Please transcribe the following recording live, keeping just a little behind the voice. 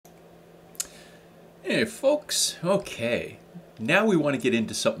Hey folks, okay. Now we want to get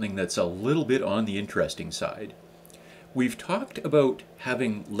into something that's a little bit on the interesting side. We've talked about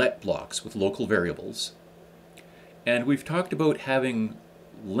having let blocks with local variables, and we've talked about having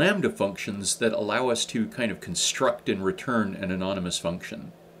lambda functions that allow us to kind of construct and return an anonymous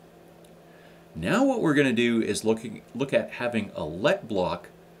function. Now what we're going to do is look at having a let block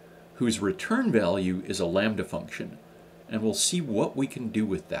whose return value is a lambda function, and we'll see what we can do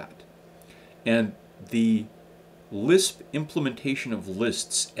with that. And the Lisp implementation of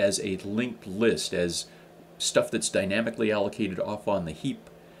lists as a linked list, as stuff that's dynamically allocated off on the heap,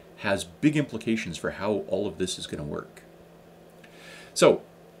 has big implications for how all of this is going to work. So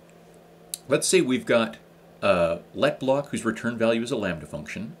let's say we've got a let block whose return value is a lambda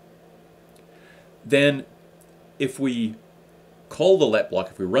function. Then if we call the let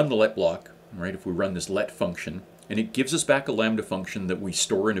block, if we run the let block, right, if we run this let function, and it gives us back a lambda function that we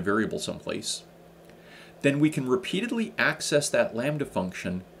store in a variable someplace, then we can repeatedly access that lambda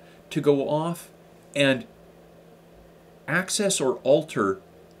function to go off and access or alter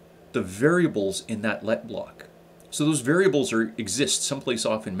the variables in that let block. So those variables exist someplace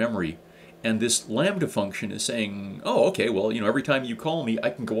off in memory, and this lambda function is saying, oh, okay, well, every time you call me, I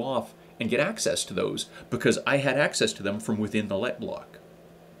can go off and get access to those because I had access to them from within the let block.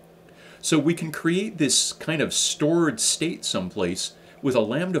 So we can create this kind of stored state someplace with a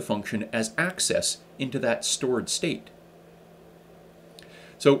lambda function as access into that stored state.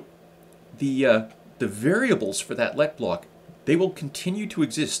 So the variables for that let block, they will continue to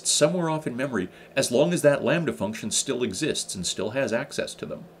exist somewhere off in memory as long as that lambda function still exists and still has access to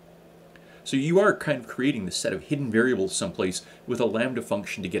them. So you are kind of creating this set of hidden variables someplace with a lambda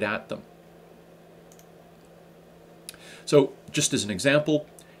function to get at them. So just as an example,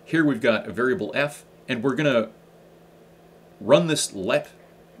 here we've got a variable f, and we're going to run this let,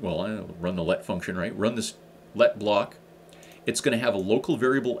 run the let function, right? Run this let block. It's going to have a local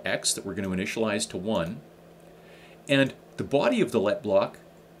variable x that we're going to initialize to 1. And the body of the let block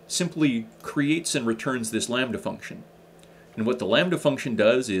simply creates and returns this lambda function. And what the lambda function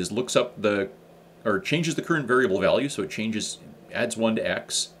does is looks up changes the current variable value, so it adds 1 to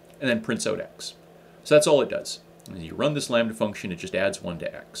x, and then prints out x. So that's all it does. And you run this lambda function, it just adds 1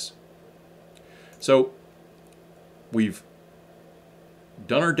 to x. So we've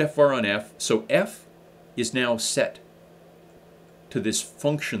done our def var on f, so f is now set to this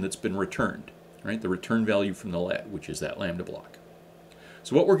function that's been returned, right? The return value from the let, which is that lambda block.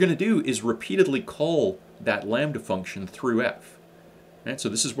 So what we're going to do is repeatedly call that lambda function through f. Right? So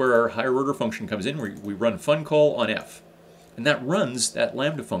this is where our higher order function comes in. We run fun call on f, and that runs that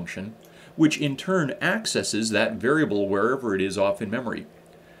lambda function, which in turn accesses that variable wherever it is off in memory.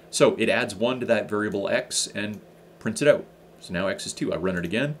 So it adds 1 to that variable x and prints it out. So now x is 2. I run it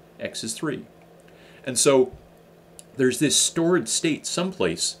again, x is 3. And so there's this stored state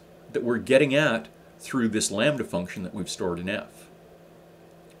someplace that we're getting at through this lambda function that we've stored in f.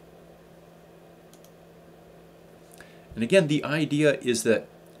 And again, the idea is that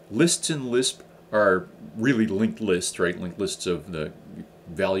lists in Lisp are really linked lists, right? Linked lists of the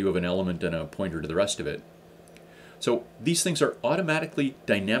value of an element and a pointer to the rest of it. So these things are automatically,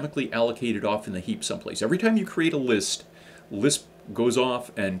 dynamically allocated off in the heap someplace. Every time you create a list, Lisp goes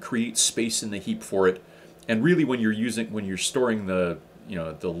off and creates space in the heap for it. And really, when you're storing the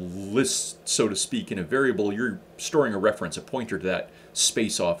list, so to speak, in a variable, you're storing a reference, a pointer to that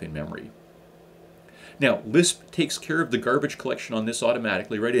space off in memory. Now, Lisp takes care of the garbage collection on this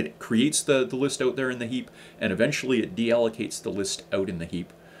automatically, right? It creates the list out there in the heap, and eventually it deallocates the list out in the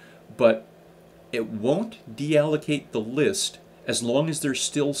heap. But it won't deallocate the list as long as there's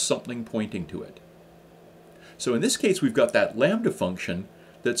still something pointing to it. So in this case, we've got that lambda function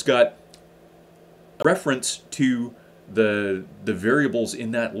that's got a reference to the variables in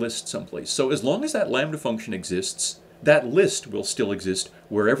that list someplace. So as long as that lambda function exists, that list will still exist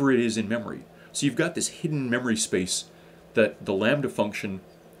wherever it is in memory. So you've got this hidden memory space that the lambda function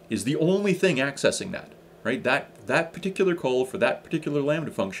is the only thing accessing that, right? That particular call for that particular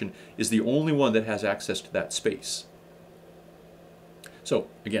lambda function is the only one that has access to that space. So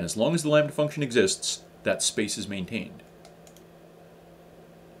again, as long as the lambda function exists, that space is maintained.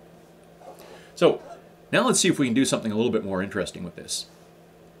 So now let's see if we can do something a little bit more interesting with this.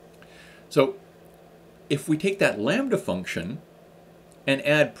 So if we take that lambda function and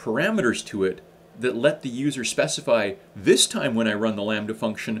add parameters to it that let the user specify, this time when I run the lambda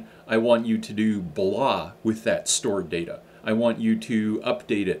function, I want you to do blah with that stored data. I want you to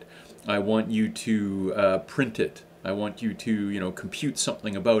update it. I want you to print it. I want you to compute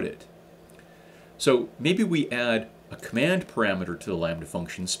something about it. So maybe we add a command parameter to the Lambda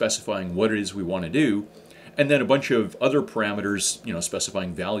function specifying what it is we want to do, and then a bunch of other parameters,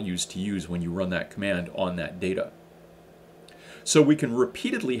 specifying values to use when you run that command on that data. So we can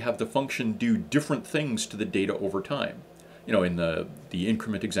repeatedly have the function do different things to the data over time. In the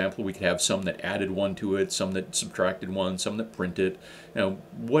increment example, we could have some that added one to it, some that subtracted one, some that printed,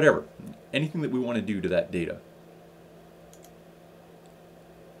 whatever. Anything that we want to do to that data.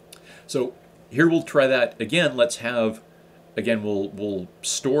 So here we'll try that again. Let's have, again, we'll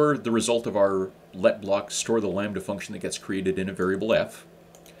store the result of our let block, store the Lambda function that gets created in a variable f.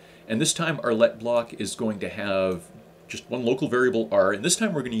 And this time our let block is going to have just one local variable r, and this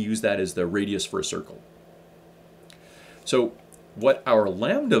time we're going to use that as the radius for a circle. So what our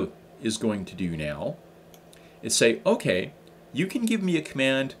Lambda is going to do now is say, okay, you can give me a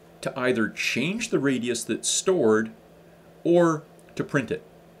command to either change the radius that's stored or to print it.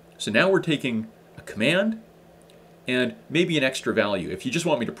 So now we're taking a command and maybe an extra value. If you just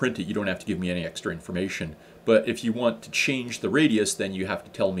want me to print it, you don't have to give me any extra information. But if you want to change the radius, then you have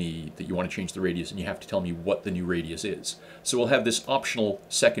to tell me that you want to change the radius, and you have to tell me what the new radius is. So we'll have this optional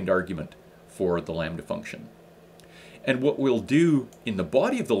second argument for the Lambda function. And what we'll do in the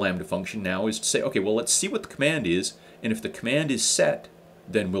body of the Lambda function now is to say, okay, well, let's see what the command is, and if the command is set,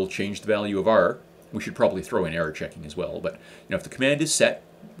 then we'll change the value of r. We should probably throw in error checking as well, but if the command is set,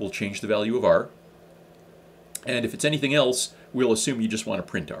 we'll change the value of r. And if it's anything else, we'll assume you just want to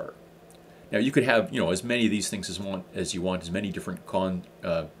print r. Now you could have as many of these things as you want, as many different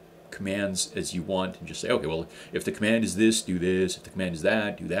commands as you want, and just say, okay, well, if the command is this, do this. If the command is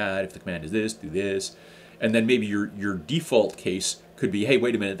that, do that. If the command is this, do this. And then maybe your default case could be, hey,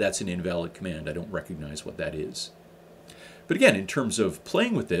 wait a minute, that's an invalid command. I don't recognize what that is. But again, in terms of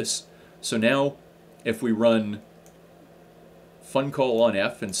playing with this, so now if we run fun call on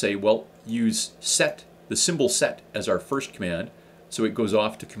f and say, well, use set, the symbol set as our first command, so it goes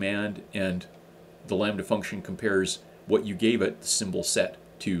off to command and the Lambda function compares what you gave it, the symbol set,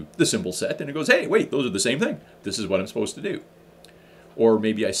 to the symbol set, and it goes, hey, wait, those are the same thing. This is what I'm supposed to do. Or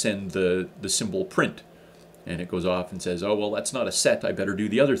maybe I send the symbol print, and it goes off and says, oh, well, that's not a set, I better do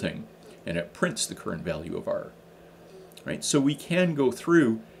the other thing. And it prints the current value of r. Right? So we can go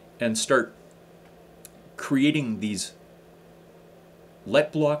through and start creating these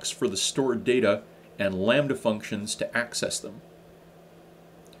let blocks for the stored data and Lambda functions to access them.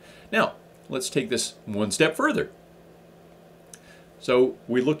 Now, let's take this one step further. So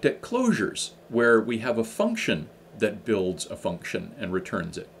we looked at closures, where we have a function that builds a function and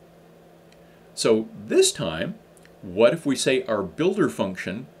returns it. So this time, what if we say our builder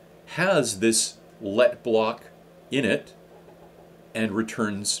function has this let block in it and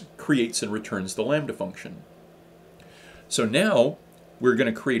creates and returns the Lambda function? So now we're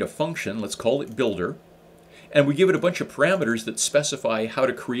going to create a function, let's call it builder, and we give it a bunch of parameters that specify how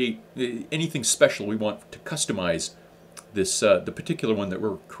to create anything special we want to customize this the particular one that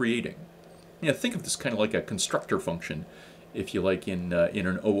we're creating. Think of this kind of like a constructor function, if you like, in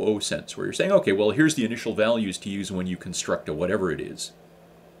an OO sense, where you're saying, okay, well, here's the initial values to use when you construct a whatever it is.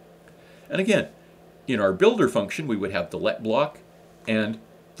 And again, in our builder function, we would have the let block and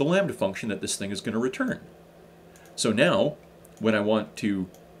the Lambda function that this thing is going to return. So now, when I want to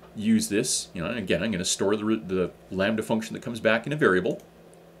use this, again, I'm going to store the Lambda function that comes back in a variable,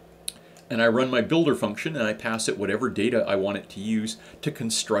 and I run my builder function and I pass it whatever data I want it to use to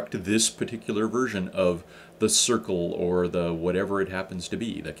construct this particular version of the circle or the whatever it happens to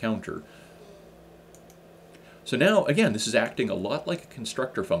be, the counter. So now, again, this is acting a lot like a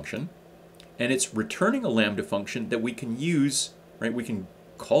constructor function, and it's returning a Lambda function that we can use, right? We can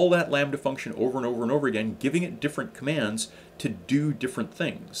call that Lambda function over and over and over again, giving it different commands to do different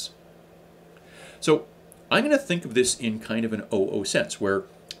things. So I'm going to think of this in kind of an OO sense, where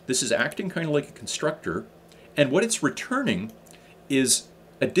this is acting kind of like a constructor, and what it's returning is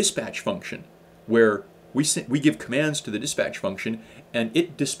a dispatch function, where we give commands to the dispatch function, and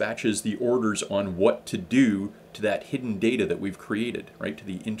it dispatches the orders on what to do to that hidden data that we've created, right, to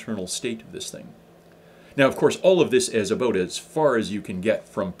the internal state of this thing. Now, of course, all of this is about as far as you can get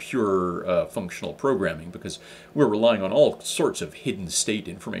from pure functional programming, because we're relying on all sorts of hidden state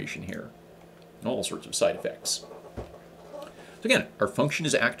information here, and all sorts of side effects. So again, our function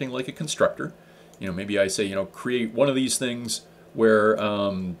is acting like a constructor. Maybe I say, create one of these things where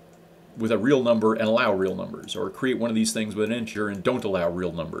with a real number and allow real numbers, or create one of these things with an integer and don't allow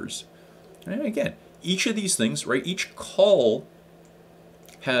real numbers. And again, each of these things, right, each call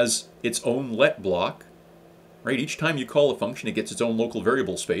has its own let block, right? Each time you call a function, it gets its own local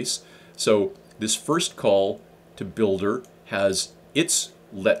variable space. So this first call to builder has its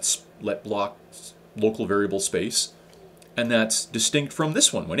let block local variable space, And that's distinct from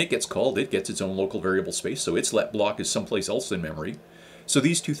this one. When it gets called, it gets its own local variable space, so its let block is someplace else in memory. So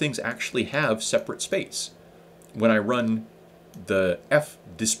these two things actually have separate space. When I run the f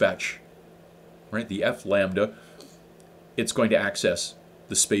dispatch, right, the f lambda, it's going to access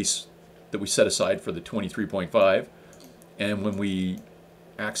the space that we set aside for the 23.5. And when we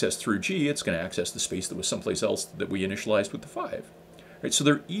access through G, it's going to access the space that was someplace else that we initialized with the 5. Right, so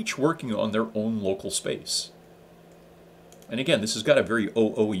they're each working on their own local space. And again, this has got a very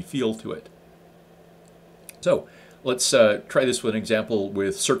OOE feel to it. So let's try this with an example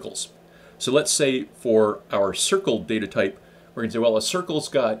with circles. So let's say for our circle data type, we're going to say, well, a circle's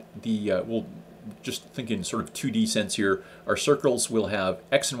got the, we'll just think in sort of 2D sense here, our circles will have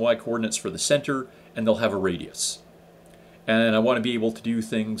X and Y coordinates for the center, and they'll have a radius. And I want to be able to do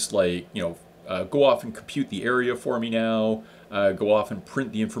things like, go off and compute the area for me now, go off and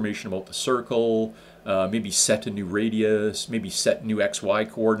print the information about the circle, maybe set a new radius, maybe set new XY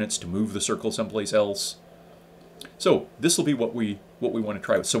coordinates to move the circle someplace else. So this will be what we want to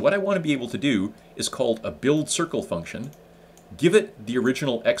try with. So what I want to be able to do is called a build circle function, give it the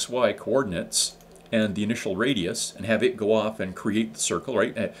original XY coordinates and the initial radius, and have it go off and create the circle,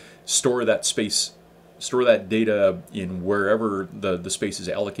 right? Store that space, store that data in wherever the space is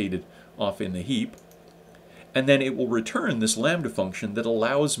allocated off in the heap. And then it will return this lambda function that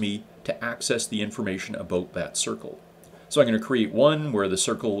allows me to access the information about that circle. So I'm going to create one where the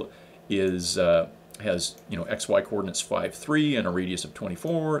circle is has XY coordinates 5, 3 and a radius of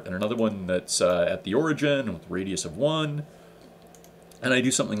 24, and another one that's at the origin with a radius of 1. And I do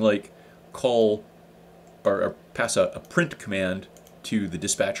something like call or pass a print command to the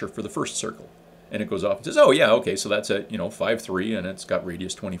dispatcher for the first circle. And it goes off and says, oh yeah, okay, so that's at 5, 3 and it's got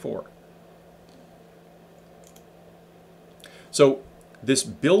radius 24. So this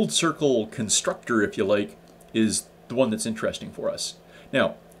build circle constructor, if you like, is the one that's interesting for us.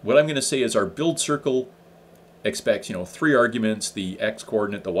 Now, what I'm going to say is our build circle expects, 3 arguments, the x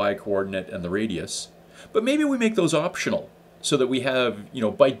coordinate, the y coordinate, and the radius. But maybe we make those optional so that we have,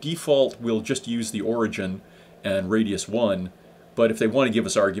 by default, we'll just use the origin and radius 1. But if they want to give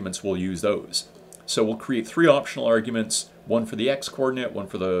us arguments, we'll use those. So we'll create 3 optional arguments, one for the x coordinate, one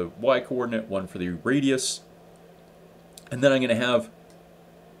for the y coordinate, one for the radius. And then I'm going to have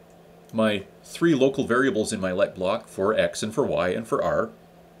my 3 local variables in my let block for x and for y and for r.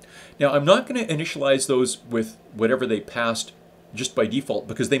 Now I'm not going to initialize those with whatever they passed just by default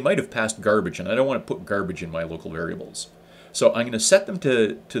because they might have passed garbage and I don't want to put garbage in my local variables. So I'm going to set them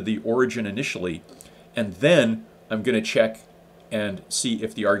to the origin initially, and then I'm going to check and see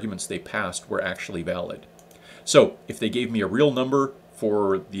if the arguments they passed were actually valid. So if they gave me a real number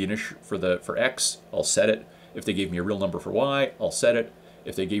for x, I'll set it. If they gave me a real number for y, I'll set it.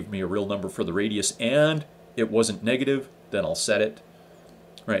 If they gave me a real number for the radius and it wasn't negative, then I'll set it.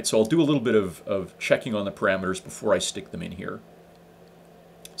 Right, so I'll do a little bit of checking on the parameters before I stick them in here.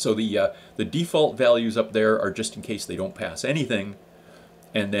 So the default values up there are just in case they don't pass anything,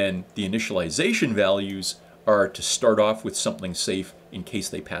 and then the initialization values are to start off with something safe in case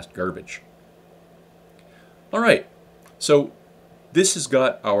they passed garbage. All right, so this has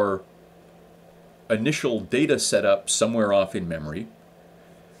got our initial data set up somewhere off in memory,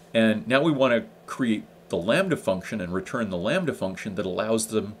 and now we want to create the lambda function and return the lambda function that allows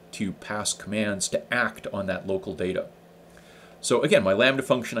them to pass commands to act on that local data. So again, my lambda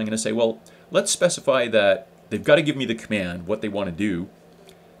function, I'm going to say, well, let's specify that they've got to give me the command, what they want to do,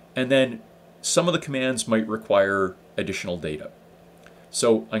 and then some of the commands might require additional data.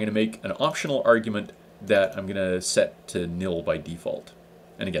 So I'm going to make an optional argument that I'm going to set to nil by default.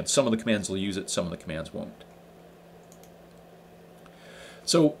 And again, some of the commands will use it, some of the commands won't.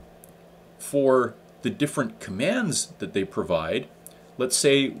 So for the different commands that they provide, let's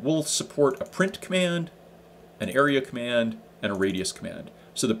say we'll support a print command, an area command, and a radius command.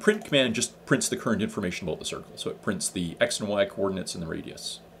 So the print command just prints the current information about the circle. So it prints the x and y coordinates and the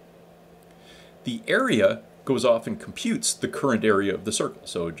radius. The area goes off and computes the current area of the circle.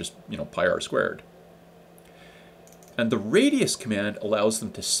 So just, pi r squared. And the radius command allows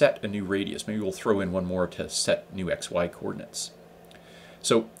them to set a new radius. Maybe we'll throw in one more to set new xy coordinates.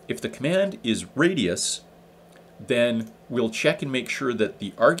 So if the command is radius, then we'll check and make sure that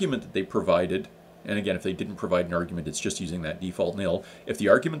the argument that they provided, and again, if they didn't provide an argument, it's just using that default nil. If the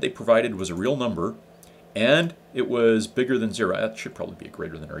argument they provided was a real number, and it was bigger than 0, that should probably be a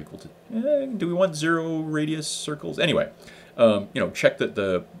greater than or equal to, do we want 0 radius circles? Anyway, check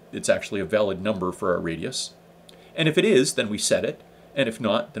that it's actually a valid number for our radius. And if it is, then we set it, and if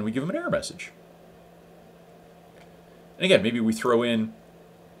not, then we give them an error message. And again, maybe we throw in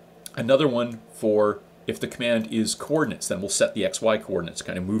another one for If the command is coordinates, then we'll set the XY coordinates,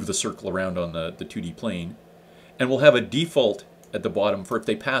 kind of move the circle around on the 2D plane. And we'll have a default at the bottom for if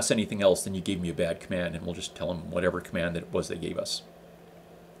they pass anything else, then you gave me a bad command, and we'll just tell them whatever command that it was they gave us.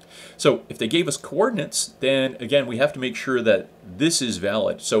 So if they gave us coordinates, then again, we have to make sure that this is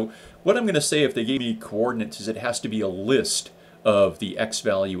valid. So what I'm going to say if they gave me coordinates is it has to be a list of the X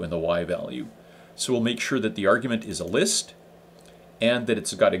value and the Y value. So we'll make sure that the argument is a list, and that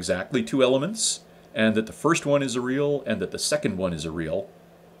it's got exactly 2 elements, and that the first one is a real, and that the second one is a real.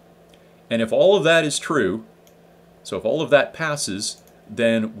 And if all of that is true, so if all of that passes,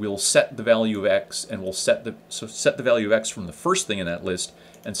 then we'll set the value of X, and we'll set the value of X from the first thing in that list,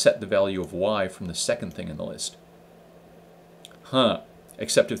 and set the value of Y from the second thing in the list.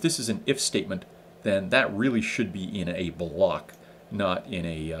 Except if this is an if statement, then that really should be in a block, not in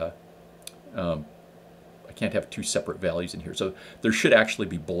a, I can't have 2 separate values in here. So there should actually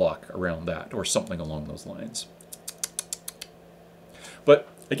be block around that, or something along those lines. But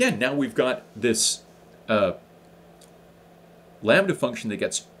again, now we've got this lambda function that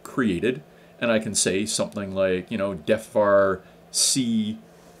gets created, and I can say something like, def var c,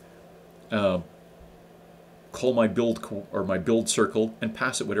 call my build circle, and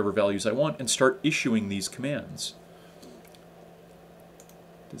pass it whatever values I want, and start issuing these commands.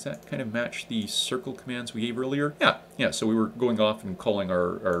 Does that kind of match the circle commands we gave earlier? Yeah. So we were going off and calling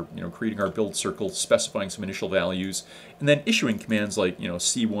our creating our build circle, specifying some initial values, and then issuing commands like,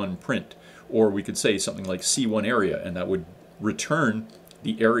 c1 print, or we could say something like c1 area, and that would return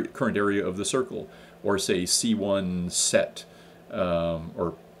the current area of the circle, or say c1 set,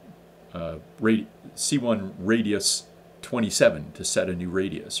 or c1 radius 27 to set a new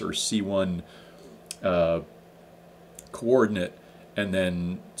radius, or c1 coordinate, and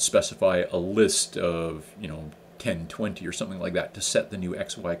then specify a list of 10, 20 or something like that to set the new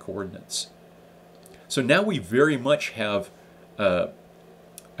XY coordinates. So now we very much have a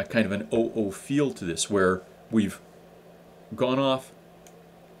kind of an OO feel to this, where we've gone off,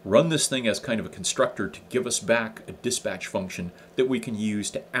 run this thing as kind of a constructor to give us back a dispatch function that we can use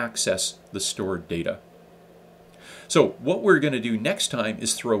to access the stored data. So what we're going to do next time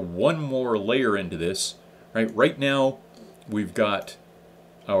is throw one more layer into this. Right now we've got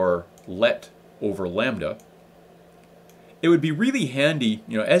our let-over-lambda. It would be really handy,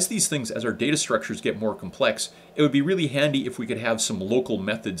 as our data structures get more complex, it would be really handy if we could have some local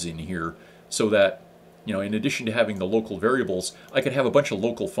methods in here, so that in addition to having the local variables, I could have a bunch of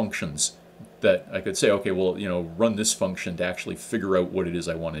local functions that I could say, okay, well, run this function to actually figure out what it is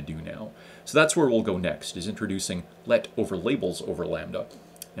I want to do now. So that's where we'll go next, is introducing let-over-labels-over-lambda,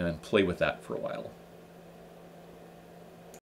 and play with that for a while.